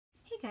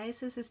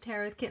guys, this is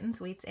Tarot with Kittens,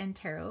 Weights, and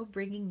Tarot,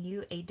 bringing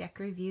you a deck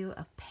review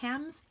of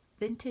Pam's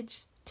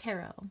Vintage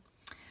Tarot.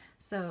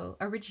 So,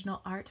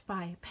 original art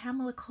by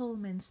Pamela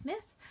Coleman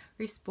Smith,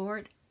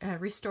 restored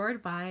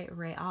by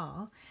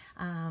Rider.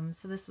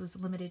 So this was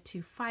limited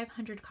to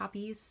 500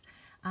 copies,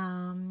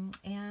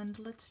 and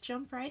let's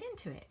jump right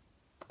into it.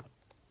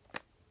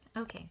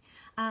 Okay,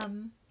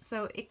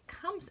 so it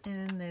comes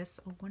in this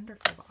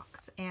wonderful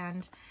box,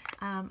 and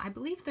I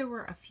believe there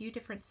were a few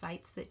different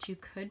sites that you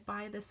could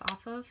buy this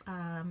off of,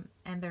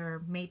 and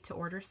they're made to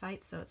order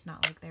sites, so it's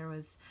not like there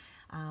was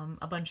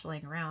a bunch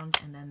laying around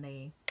and then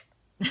they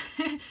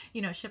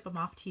ship them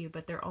off to you,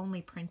 but they're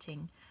only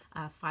printing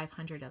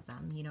 500 of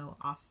them,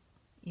 off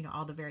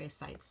all the various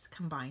sites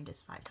combined is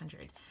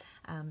 500.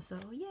 So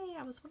yay,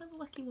 I was one of the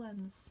lucky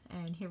ones.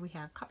 And here we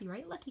have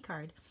copyright lucky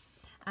card.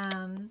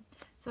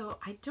 So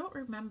I don't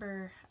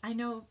remember,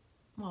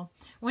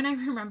 when I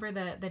remember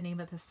the name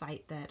of the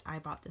site that I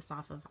bought this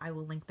off of, I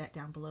will link that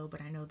down below,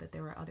 but I know that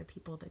there were other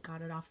people that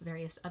got it off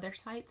various other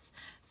sites,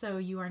 so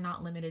you are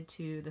not limited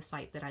to the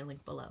site that I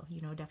link below.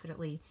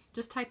 Definitely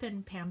just type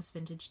in Pam's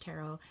Vintage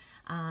Tarot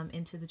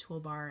into the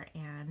toolbar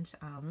and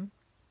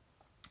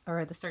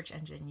or the search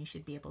engine. You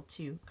should be able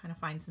to kind of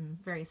find some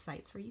various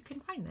sites where you can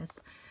find this.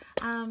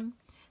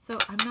 So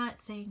I'm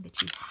not saying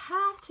that you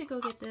have to go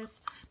get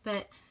this,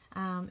 but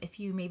if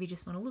you maybe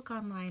just want to look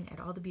online at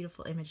all the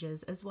beautiful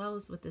images as well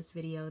as with this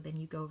video, then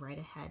you go right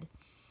ahead.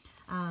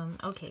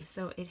 Okay,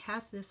 so it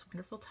has this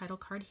wonderful title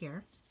card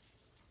here,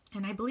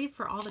 and I believe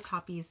for all the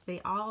copies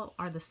they all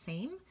are the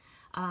same,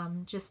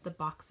 just the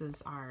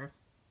boxes are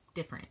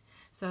different.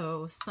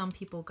 So some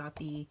people got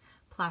the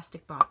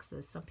plastic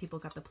boxes, some people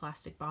got the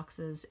plastic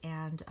boxes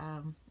and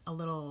a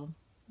little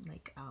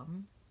like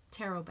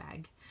tarot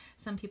bag.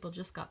 Some people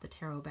just got the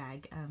tarot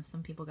bag,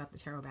 some people got the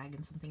tarot bag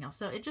and something else.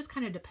 So it just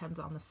kind of depends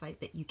on the site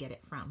that you get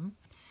it from.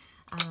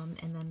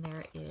 And then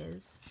there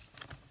is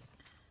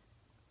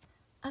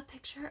a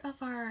picture of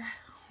our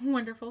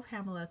wonderful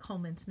Pamela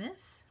Coleman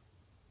Smith.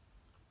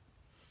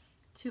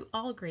 To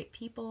all great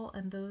people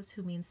and those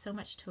who mean so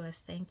much to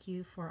us, thank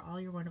you for all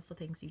your wonderful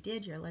things you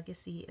did. Your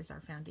legacy is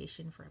our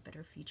foundation for a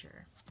better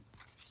future.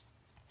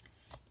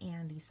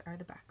 And these are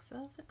the backs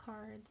of the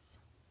cards.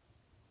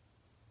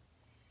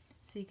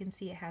 So you can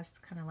see it has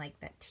kind of like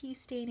that tea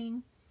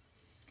staining.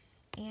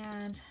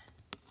 And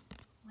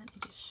let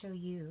me just show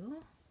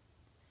you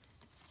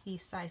the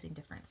sizing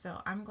difference.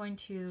 So I'm going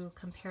to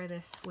compare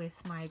this with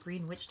my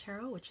Green Witch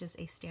Tarot, which is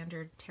a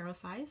standard tarot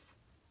size,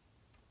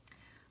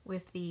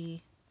 with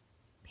the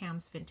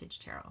Pam's Vintage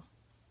Tarot.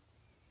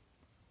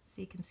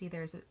 So you can see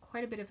there's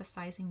quite a bit of a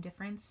sizing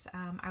difference.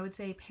 I would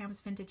say Pam's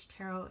Vintage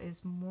Tarot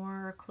is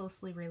more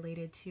closely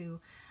related to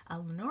a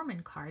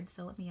Lenormand card.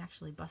 So let me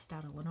actually bust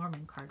out a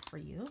Lenormand card for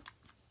you.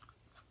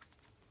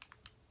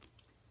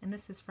 And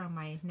this is from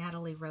my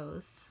Natalie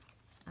Rose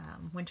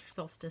Winter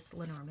Solstice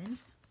Lenormand.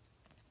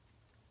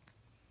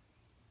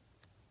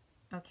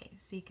 Okay,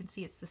 so you can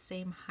see it's the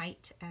same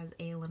height as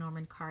a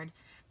Lenormand card,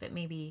 but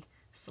maybe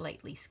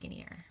slightly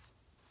skinnier.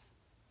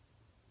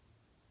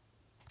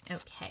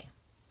 Okay,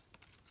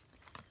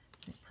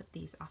 let me put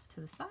these off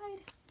to the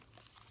side.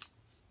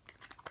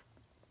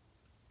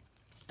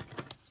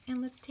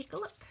 And let's take a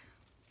look.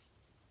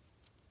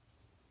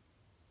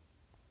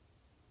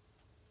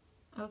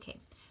 Okay,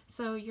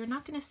 so you're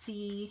not going to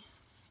see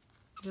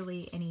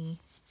really any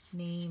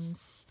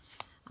names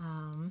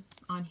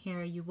on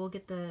here. You will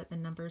get the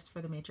numbers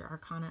for the major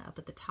arcana up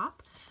at the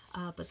top,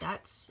 but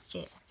that's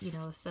it,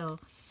 so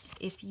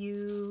if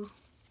you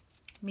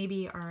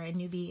maybe are a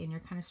newbie and you're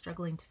kind of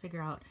struggling to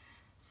figure out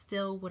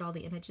still what all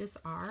the images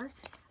are,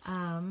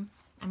 I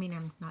mean,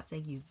 I'm not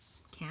saying you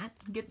can't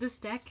get this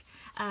deck,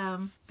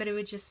 but it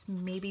would just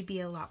maybe be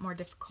a lot more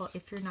difficult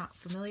if you're not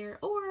familiar,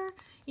 or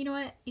you know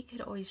what, you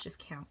could always just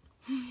count.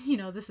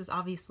 This is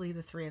obviously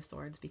the Three of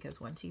Swords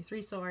because 1, 2,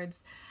 3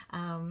 swords,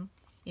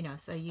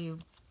 so you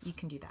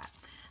can do that.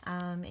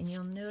 And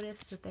you'll notice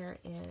that there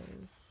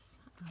is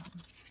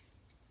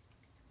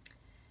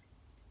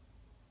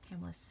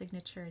Pamela's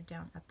signature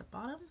down at the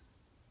bottom.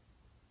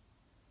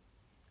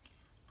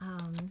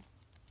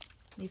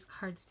 These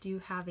cards do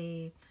have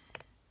a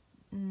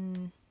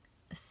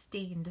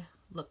stained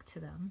look to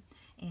them,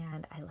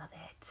 and I love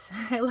it.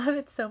 I love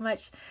it so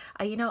much.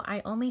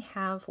 I only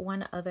have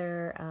one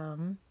other,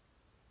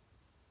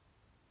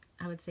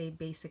 I would say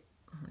basic,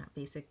 not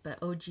basic,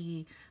 but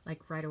OG,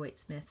 like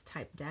Rider-Waite-Smith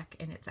type deck,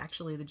 and it's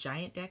actually the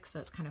giant deck, so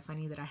it's kind of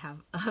funny that I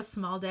have a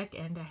small deck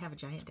and I have a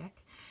giant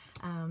deck.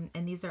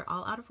 And these are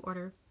all out of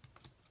order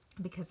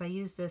because I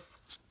use this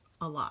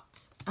a lot.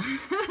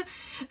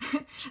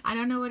 I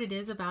don't know what it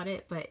is about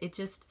it, but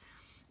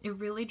it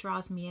really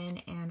draws me in,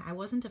 and I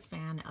wasn't a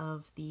fan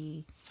of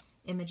the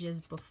images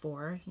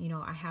before.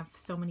 I have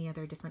so many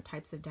other different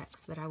types of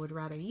decks that I would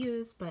rather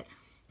use, but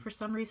for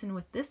some reason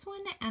with this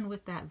one and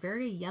with that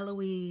very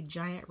yellowy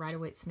giant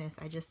Rider-Waite-Smith,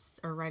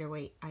 or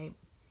Rider-Waite, I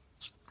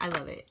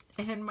love it,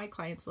 and my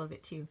clients love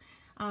it too.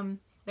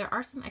 There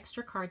are some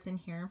extra cards in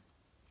here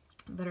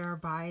that are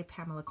by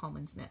Pamela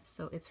Coleman Smith,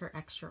 so it's her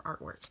extra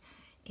artwork.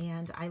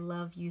 and I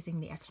love using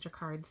the extra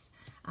cards,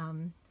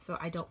 so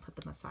I don't put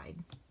them aside.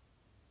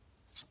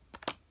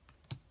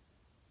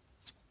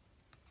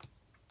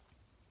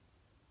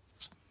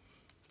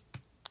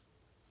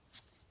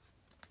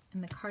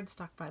 And the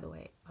cardstock, by the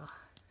way, oh,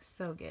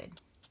 so good.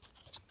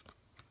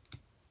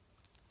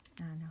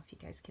 I don't know if you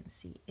guys can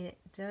see. It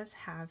does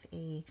have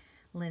a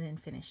linen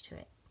finish to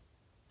it.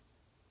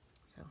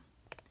 So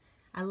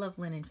I love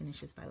linen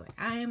finishes, by the way.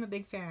 I am a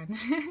big fan.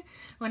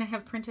 When I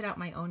have printed out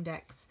my own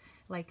decks,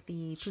 like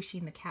the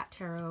Pushing the Cat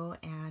Tarot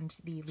and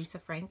the Lisa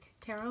Frank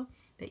Tarot,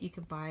 that you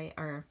can buy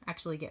or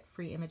actually get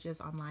free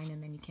images online,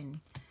 and then you can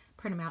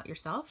print them out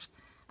yourself.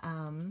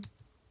 I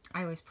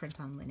always print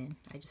on linen.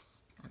 I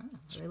don't know,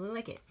 I really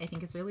like it. I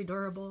think it's really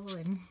durable,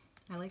 and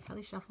I like how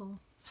they shuffle.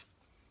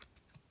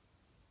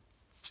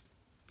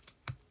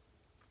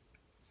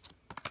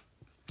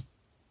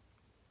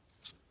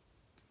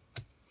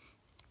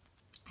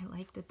 I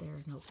like that there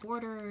are no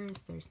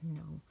borders, there's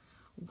no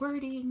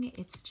wording,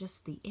 it's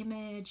just the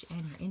image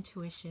and your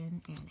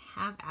intuition, and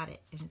have at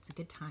it, and it's a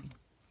good time.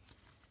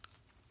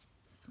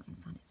 This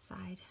one's on its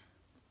side.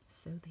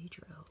 So they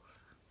drove.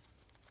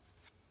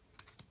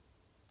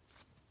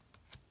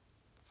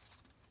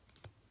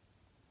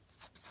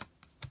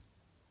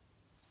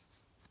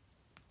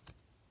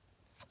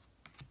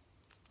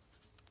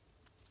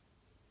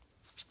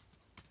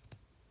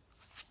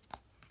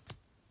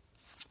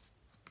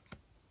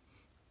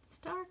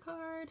 Star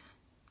card.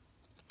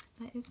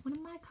 That is one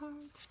of my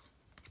cards.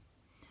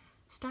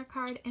 Star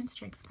card and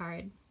strength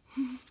card.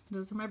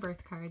 Those are my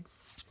birth cards.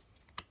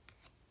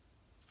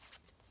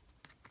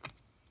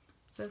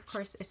 So of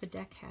course, if a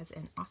deck has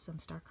an awesome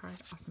star card,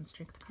 awesome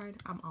strength card,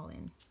 I'm all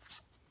in.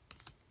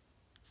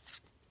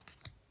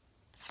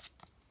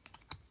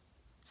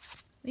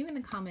 Leave in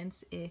the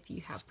comments if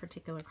you have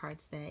particular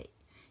cards that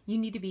you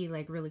need to be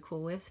like really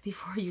cool with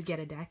before you get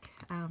a deck.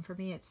 For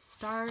me, it's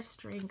Star,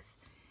 Strength,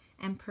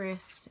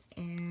 Empress,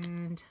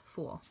 and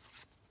Fool.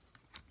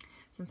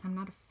 Since I'm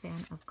not a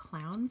fan of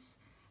clowns,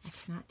 I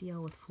cannot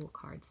deal with Fool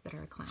cards that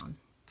are a clown.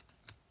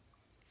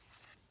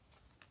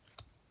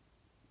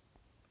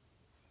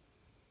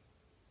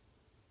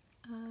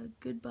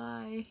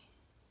 Goodbye,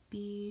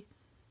 be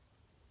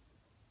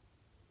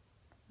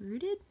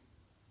rooted?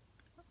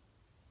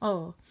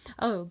 Oh,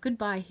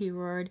 goodbye, he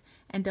roared,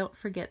 and don't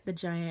forget the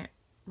giant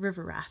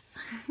river wrath.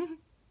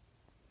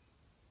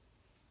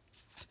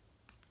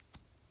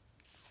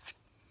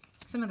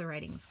 Some of the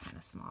writing is kind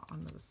of small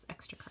on those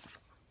extra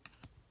cards.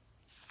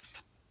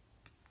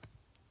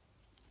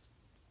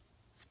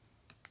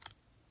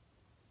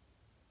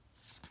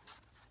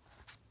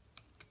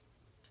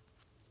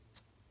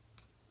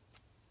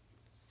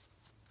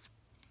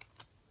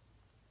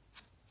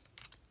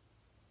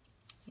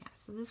 Yeah,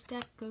 so this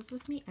deck goes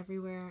with me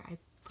everywhere. I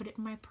put it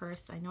in my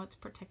purse. I know it's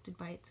protected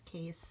by its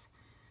case.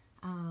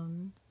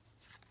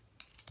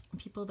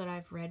 People that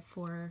I've read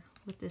for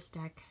with this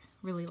deck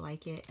really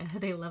like it.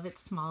 They love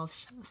its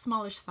smallish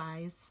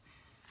size.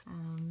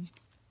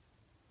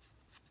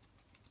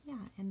 Yeah,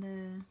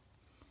 and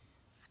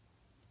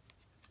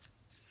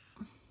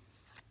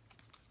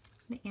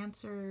the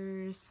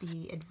answers,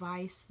 the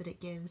advice that it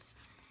gives,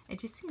 it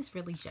just seems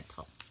really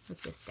gentle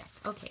with this deck.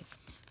 Okay,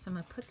 so I'm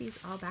going to put these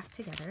all back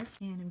together,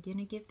 and I'm going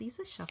to give these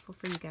a shuffle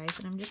for you guys,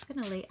 and I'm just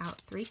going to lay out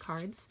 3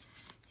 cards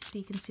so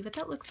you can see what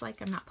that looks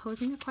like. I'm not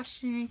posing a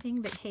question or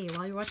anything, but hey,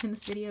 while you're watching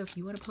this video, if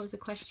you want to pose a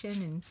question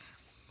and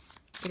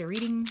get a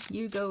reading,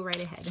 you go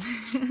right ahead.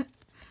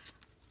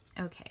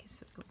 Okay,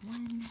 so go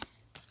 1,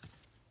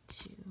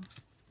 2,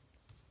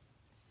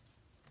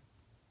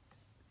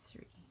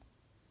 3.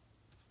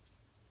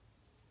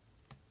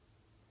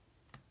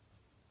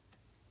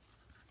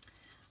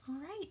 All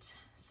right,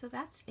 so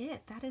that's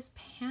it. That is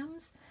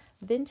Pam's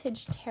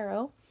Vintage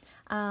Tarot.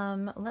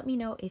 Let me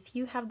know if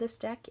you have this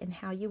deck and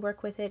how you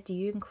work with it. Do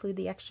you include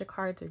the extra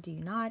cards or do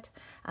you not?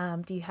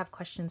 Do you have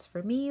questions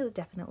for me?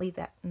 Definitely leave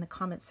that in the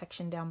comments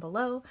section down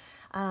below.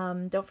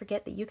 Don't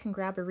forget that you can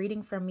grab a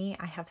reading from me.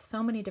 I have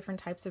so many different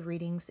types of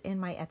readings in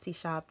my Etsy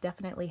shop.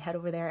 Definitely head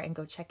over there and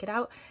go check it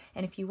out.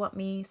 And if you want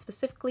me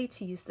specifically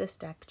to use this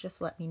deck,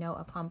 just let me know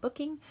upon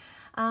booking.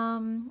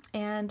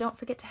 And don't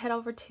forget to head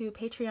over to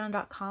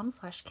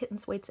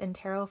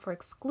patreon.com/kittenswaitsandtarot for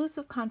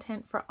exclusive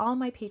content for all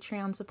my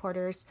Patreon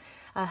supporters,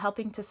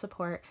 helping to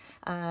support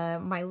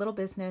my little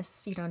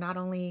business, you know, not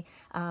only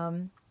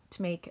to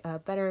make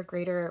better,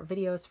 greater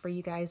videos for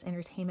you guys,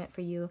 entertainment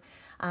for you,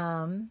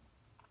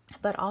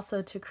 but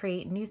also to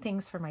create new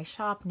things for my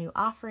shop, new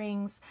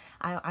offerings.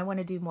 I want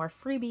to do more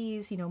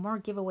freebies, you know, more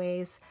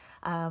giveaways,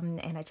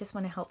 and I just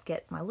want to help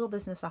get my little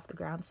business off the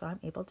ground, so I'm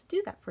able to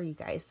do that for you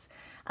guys.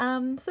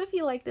 So if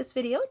you like this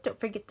video, don't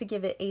forget to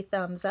give it a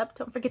thumbs up.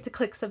 Don't forget to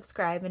click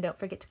subscribe, and don't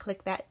forget to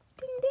click that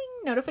ding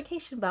ding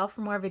notification bell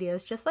for more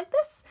videos just like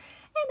this.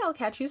 And I'll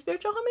catch you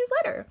spiritual homies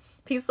later.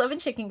 Peace, love,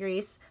 and chicken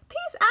grease.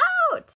 Peace out!